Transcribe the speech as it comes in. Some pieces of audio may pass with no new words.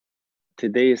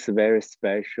today is very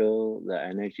special. The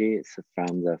energy is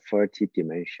from the 40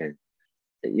 dimension.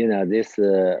 This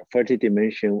 40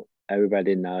 dimension,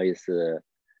 everybody now is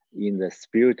in the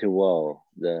spiritual world,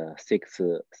 the sixth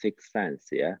sense,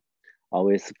 yeah,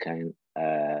 always can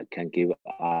give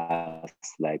us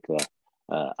like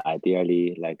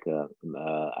ideally like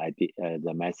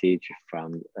the message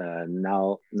from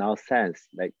now sense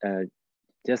like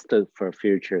just for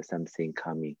future something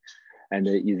coming, and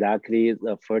exactly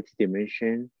the 40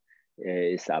 dimension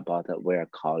is about where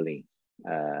calling,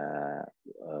 uh,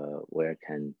 where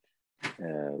can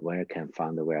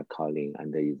find where calling,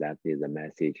 and exactly the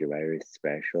message very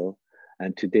special.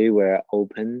 And today we're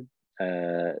open.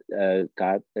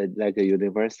 God, like the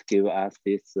universe, give us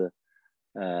this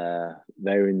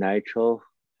very natural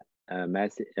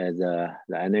message, the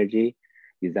energy,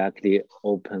 exactly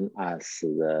open us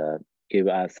give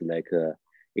us like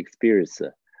experience.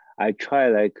 I try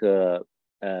like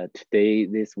today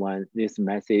this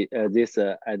message this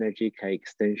energy can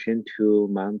extension to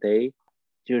Monday.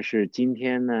 就是今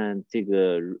天呢，这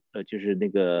个就是那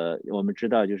个我们知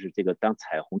道，就是这个当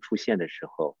彩虹出现的时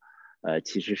候，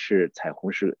其实是彩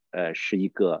虹是一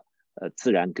个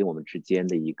自然跟我们之间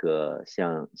的一个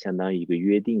相当于一个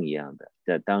约定一样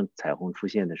的。当彩虹出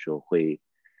现的时候会，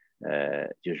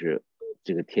就是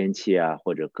这个天气啊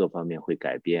或者各方面会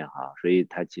改变哈，所以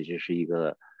它其实是一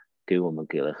个给我们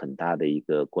给了很大的一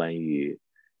个关于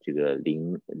这个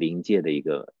临界的一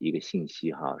个信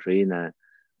息哈，所以呢。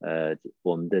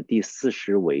我们的第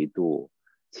40维度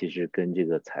其实跟这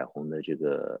个彩虹的这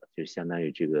个就相当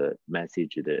于这个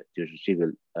message 的，就是这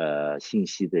个信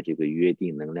息的这个约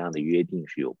定，能量的约定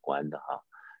是有关的哈。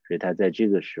所以它在这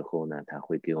个时候呢，它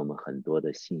会给我们很多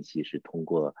的信息，是通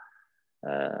过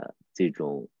这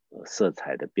种色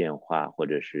彩的变化，或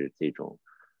者是这种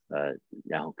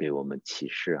然后给我们启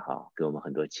示哈，给我们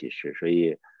很多启示。所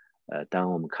以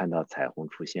当我们看到彩虹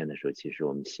出现的时候，其实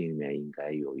我们心里面应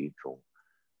该有一种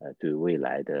对未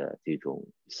来的这种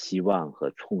希望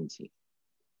和憧憬，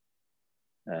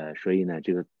所以呢，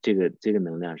这个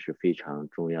能量是非常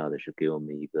重要的，是给我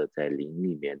们一个在灵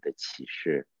里面的启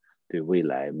示，对未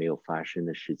来没有发生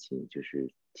的事情，就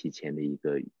是提前的一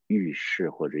个预示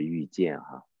或者预见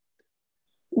哈。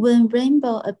When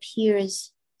rainbow appears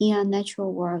in our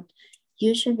natural world,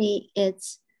 usually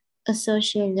it's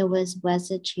associated with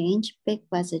weather change, big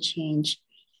weather change,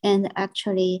 and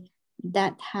actually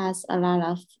that has a lot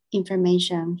of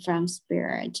information from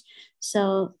spirit.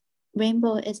 So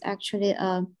rainbow is actually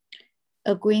a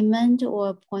agreement or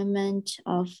appointment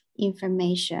of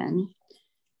information.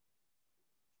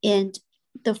 And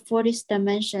the 40th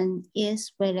dimension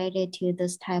is related to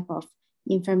this type of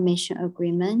information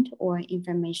agreement or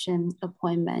information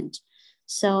appointment.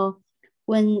 So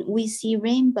when we see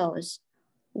rainbows,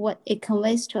 what it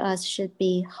conveys to us should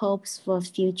be hopes for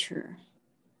future.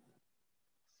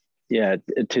 Yeah,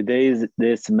 today's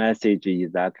this message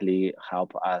exactly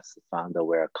help us find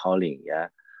where calling, yeah,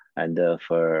 and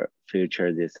for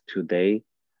future this today,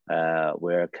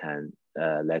 where can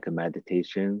like a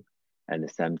meditation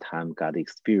and sometimes got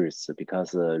experience,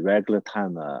 because regular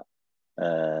time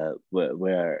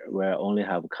where only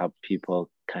have a couple people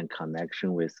can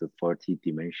connection with 40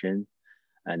 dimension,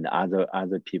 and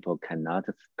other people cannot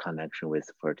connection with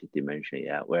 40 dimension,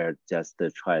 yeah, where just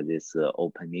try this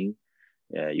opening.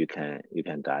 You can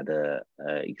get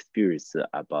experience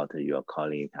about your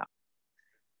calling